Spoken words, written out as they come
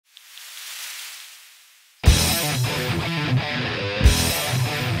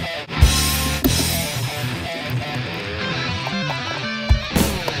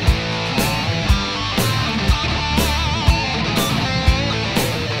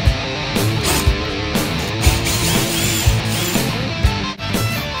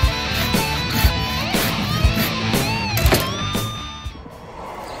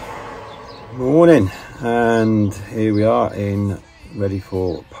Morning, and here we are ready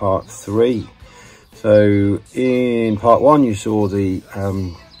for part 3. So in part 1 you saw the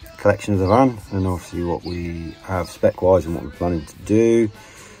collection of the van and obviously what we have spec wise and what we're planning to do.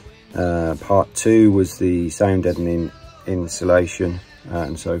 Part 2 was the sound deadening insulation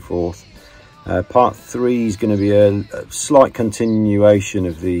and so forth. Part 3 is going to be a slight continuation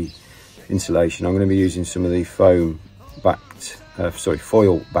of the insulation. I'm going to be using some of the foil backed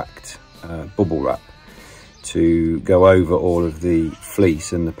bubble wrap to go over all of the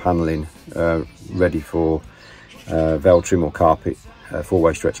fleece and the panelling, ready for veil trim or carpet,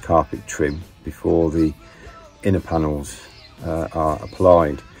 4-way stretch carpet trim before the inner panels are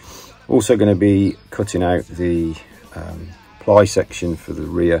applied. Also going to be cutting out the ply section for the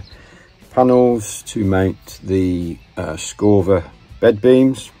rear panels to mount the Skörva bed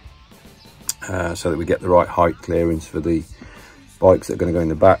beams, so that we get the right height clearance for the bikes that are going to go in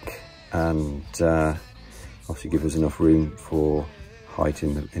the back, and obviously give us enough room for height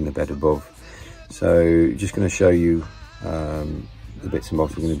in the bed above. So just going to show you the bits and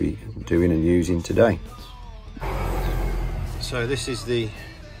bobs we're going to be doing and using today. So this is the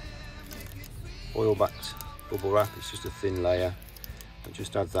oil backed bubble wrap. It's just a thin layer. It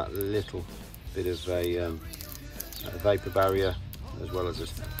just adds that little bit of a vapor barrier as well as a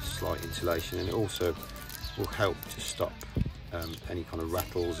slight insulation, and it also will help to stop any kind of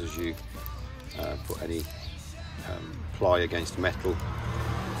rattles as you put any ply against metal,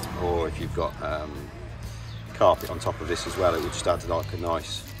 or if you've got carpet on top of this as well, it would just add like a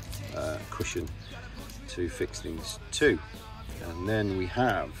nice cushion to fix things too. And then we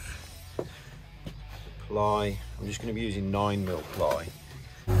have ply. I'm just going to be using 9mm ply.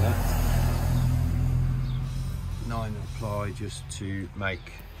 9mm ply just to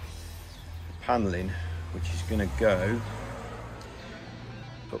make panelling, which is going to go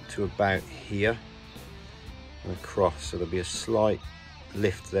up to about here and across, so there'll be a slight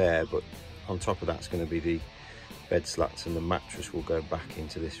lift there, but on top of that's going to be the bed slats, and the mattress will go back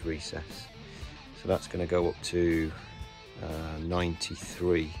into this recess. So that's going to go up to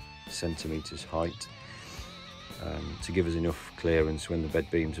 93 centimeters height, to give us enough clearance when the bed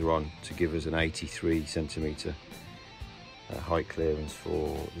beams are on, to give us an 83 centimeter height clearance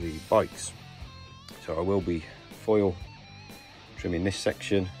for the bikes. So I will be foil trimming this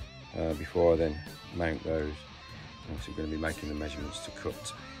section before I then mount those. I'm also going to be making the measurements to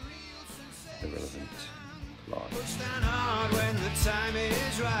cut the relevant line. Push down hard when the time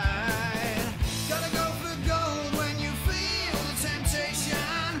is right. Gotta go for gold when you feel the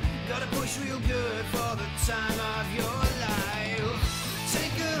temptation. Gotta push real good for the time of your life.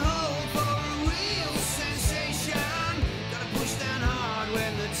 Take a hold for a real sensation. Gotta push down hard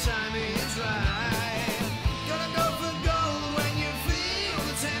when the time is right. Gotta go for gold when you feel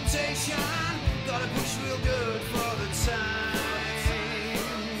the temptation. Gotta push real good for the time of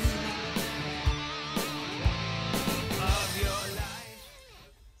your life.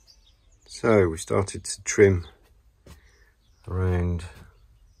 So we started to trim around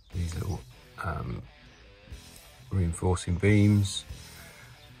these little reinforcing beams.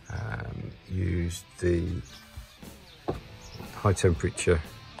 Used the high temperature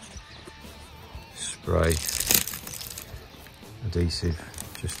spray adhesive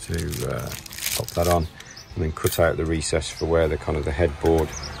just to pop that on, and then cut out the recess for where the kind of the headboard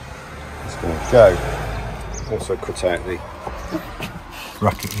is going to go. Also cut out the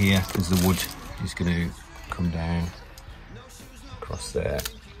bracket here because the wood is going to come down across there.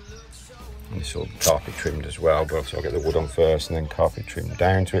 And this will be carpet trimmed as well, but obviously I'll get the wood on first and then carpet trimmed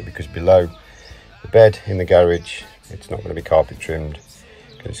down to it, because below the bed in the garage it's not going to be carpet trimmed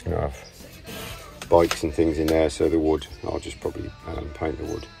because it's going to have bikes and things in there, so the wood, I'll just probably paint the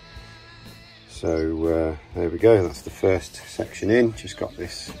wood. So there we go, that's the first section in. Just got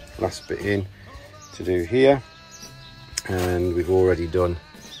this last bit in to do here, and we've already done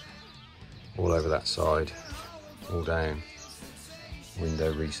all over that side, all down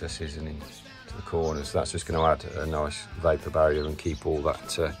window recesses and into the corners. That's just going to add a nice vapor barrier and keep all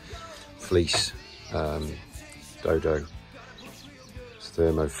that fleece, Dodo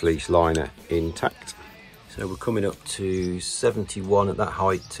thermo fleece liner intact. So we're coming up to 71 at that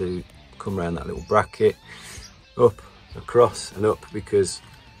height to come around that little bracket, up, across and up, because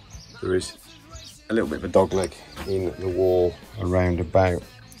there is a little bit of a dog leg in the wall around about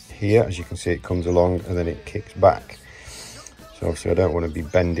here. As you can see, it comes along and then it kicks back. So obviously I don't want to be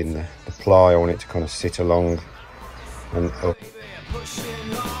bending the ply, I want it to kind of sit along and up.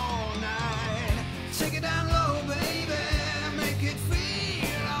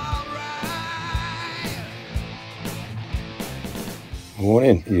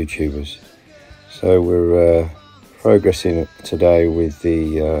 Morning, YouTubers. So we're progressing today with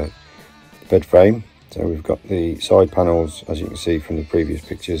the bed frame. So we've got the side panels, as you can see from the previous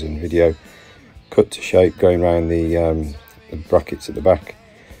pictures and video, cut to shape going around the brackets at the back.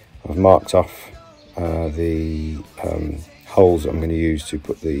 I've marked off the holes I'm going to use to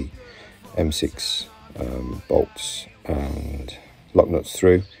put the M6 bolts and lock nuts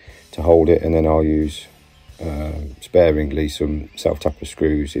through to hold it, and then I'll use sparingly some self-tapper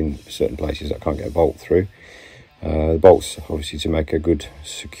screws in certain places that I can't get a bolt through. The bolts obviously to make a good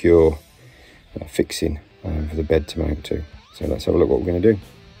secure fixing for the bed to mount to. So let's have a look what we're going to do.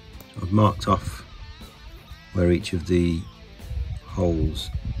 I've marked off where each of the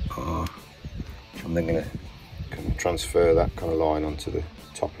holes are. I'm then going to transfer that kind of line onto the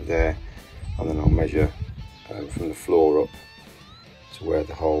top of there, and then I'll measure from the floor up to where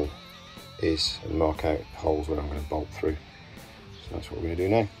the hole is and mark out the holes where I'm going to bolt through. So that's what we're going to do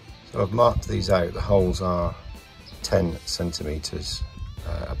now. So I've marked these out. The holes are 10 centimetres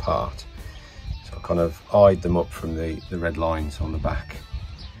apart. So I kind of eyed them up from the red lines on the back,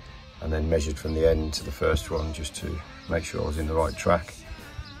 and then measured from the end to the first one just to make sure I was in the right track,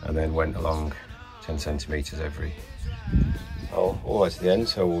 and then went along 10 centimetres every hole all the way to the end.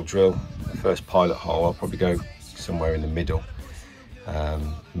 So we'll drill the first pilot hole. I'll probably go somewhere in the middle,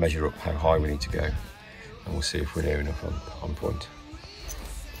 measure up how high we need to go, and we'll see if we're near enough on point.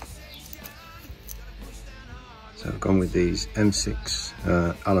 So I've gone with these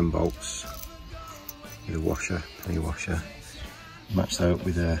M6 Allen bolts with a washer, penny washer, match that up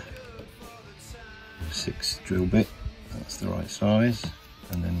with a 6 drill bit. That's the right size,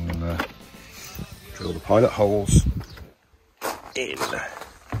 and then we'll drill the pilot holes in.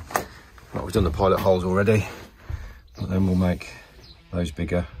 Well, we've done the pilot holes already, but then we'll make those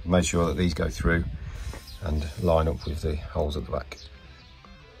bigger, make sure that these go through and line up with the holes at the back.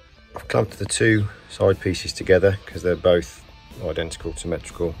 I've clamped the two side pieces together because they're both identical,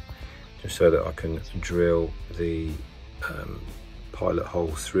 symmetrical, just so that I can drill the pilot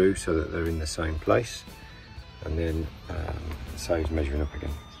holes through so that they're in the same place, and then it saves measuring up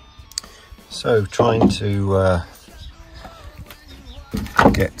again. So trying to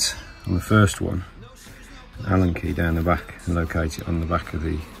get on the first one an Allen key down the back and locate it on the back of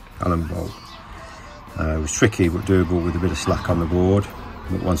the Allen bolt. It was tricky but doable with a bit of slack on the board,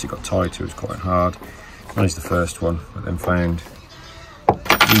 but once it got tighter it was quite hard. Managed the first one, but then found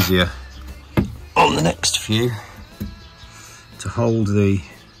easier on the next few to hold the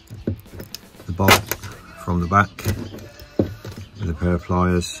bolt from the back with a pair of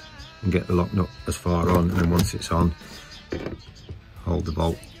pliers and get the lock nut as far on, and then once it's on, hold the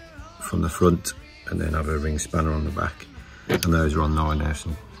bolt from the front and then have a ring spanner on the back, and those are on now nice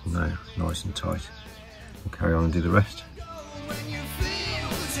and tight. We'll carry on and do the rest.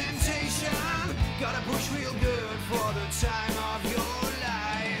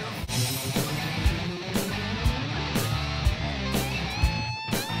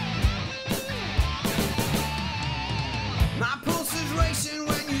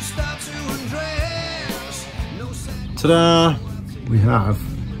 Ta-da! We have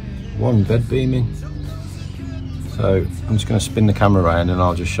one bed beam in. So I'm just going to spin the camera around and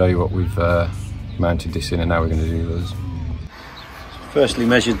I'll just show you what we've mounted this in, and now we're going to do those. Firstly,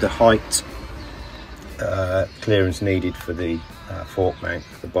 measured the height clearance needed for the fork mount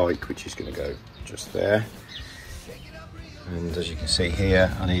for the bike, which is going to go just there. And as you can see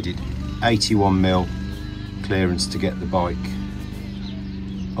here, I needed 81mm clearance to get the bike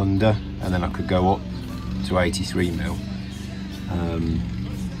under, and then I could go up to 83mm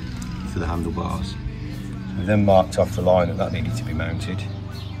for the handlebars. I then marked off the line that needed to be mounted.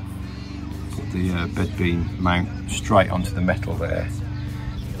 Put the bed beam mount straight onto the metal there.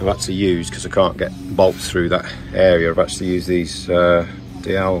 I've actually used, because I can't get bolts through that area, I've actually used these Dial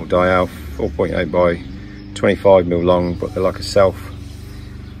 4.8 by 25mm long, but they're like a self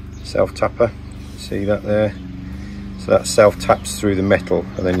tapper. See that there? So that self taps through the metal,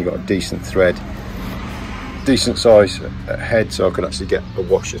 and then you've got a decent thread, decent size head, so I could actually get a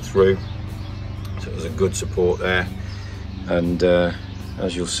washer through. So there's a good support there, and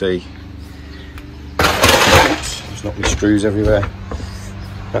as you'll see, there's not many screws everywhere.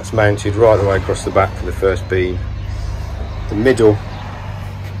 That's mounted right the way across the back for the first beam. The middle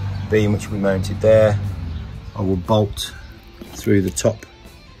beam, which we mounted there, I will bolt through the top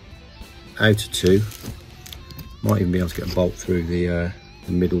outer two. Might even be able to get a bolt through the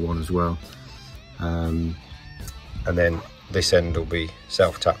middle one as well. And then this end will be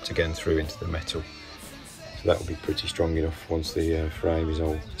self-tapped again through into the metal. So that will be pretty strong enough once the frame is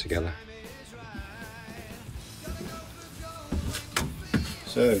all together.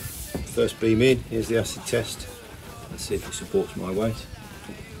 So First beam in, here's the acid test. Let's see if it supports my weight.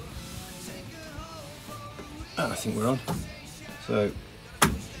 And I think we're on. So,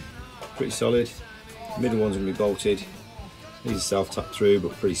 pretty solid. Middle one's going to be bolted. These are self-tapped through,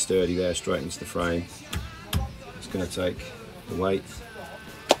 but pretty sturdy there, straight into the frame. It's going to take the weight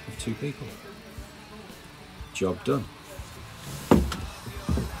of 2 people. Job done.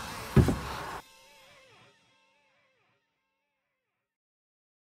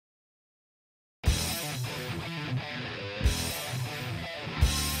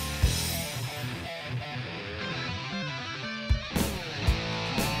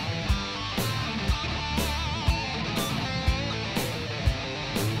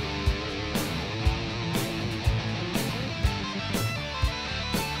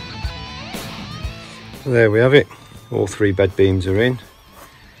 There we have it, all 3 bed beams are in.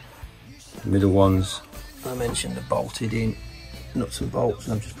 The middle ones I mentioned are bolted in, nuts and bolts,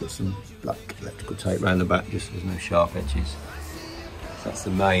 and I've just put some black electrical tape around the back just so there's no sharp edges. So that's the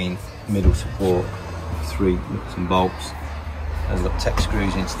main middle support, 3 nuts and bolts, and we've got tech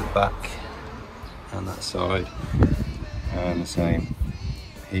screws into the back and that side, and the same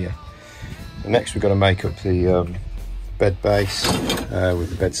here. And next we've got to make up the bed base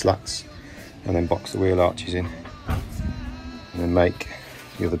with the bed slats, and then box the wheel arches in, and then make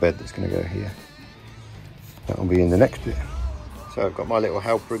the other bed that's going to go here. That will be in the next bit. So I've got my little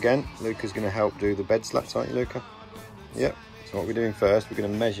helper again. Luca's going to help do the bed slats, aren't you, Luca? Yep. So what we're doing first, we're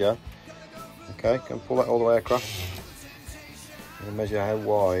going to measure. Okay, can pull that all the way across. We're going to measure how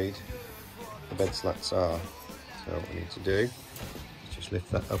wide the bed slats are. So what we need to do is just lift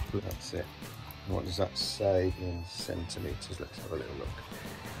that up. That's it. And what does that say in centimetres? Let's have a little look.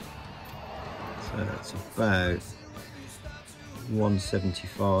 So that's about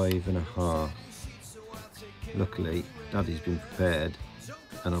 175.5. Luckily, Daddy's been prepared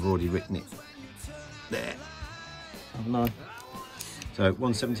and I've already written it there, haven't I? So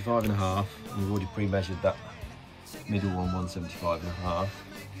 175.5, we've already pre-measured that middle one, 175.5,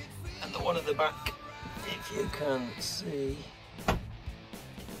 and the one at the back, if you can see,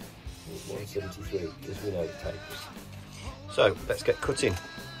 173, because we know the tapers. So let's get cutting.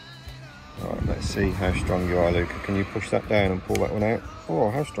 Alright, let's see how strong you are, Luca. Can you push that down and pull that one out?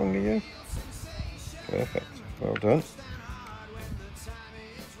 Oh, how strong are you? Perfect, well done.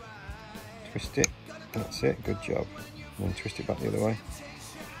 Twist it, that's it, good job. And then twist it back the other way.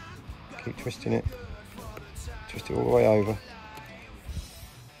 Keep twisting it. Twist it all the way over.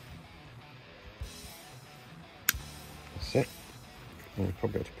 That's it. And you'll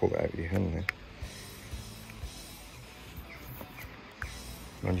probably have to pull it out with your hand now.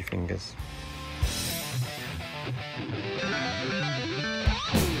 Mind your fingers.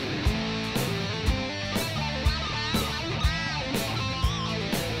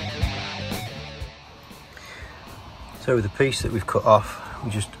 So with the piece that we've cut off, we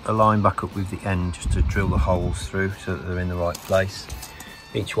just align back up with the end just to drill the holes through so that they're in the right place.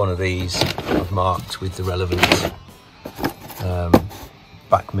 Each one of these I've marked with the relevant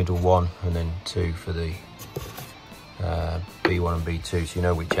back middle one and then 2 for the B1 and B2, so you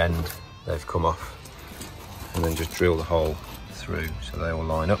know which end they've come off, and then just drill the hole through so they all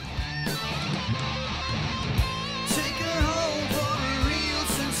line up.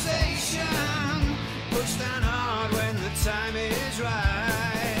 Time is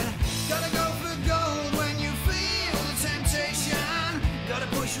right. Gotta go for gold when you feel the temptation. Gotta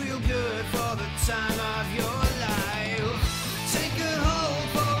push real good for the time of your life. Take a hold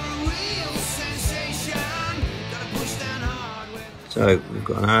for a real sensation. Gotta push down hard when... So we've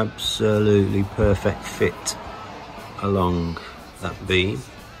got an absolutely perfect fit along that beam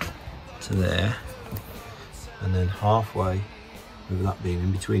to there, and then halfway over that beam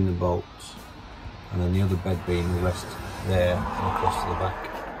in between the bolts, and then the other bed beam will rest there and across to the back.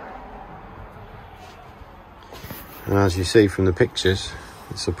 And as you see from the pictures,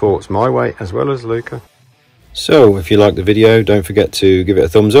 it supports my weight as well as Luca. So if you like the video, don't forget to give it a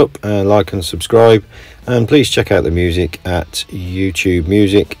thumbs up and like and subscribe, and please check out the music at YouTube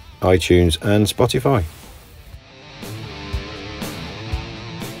Music, iTunes and Spotify.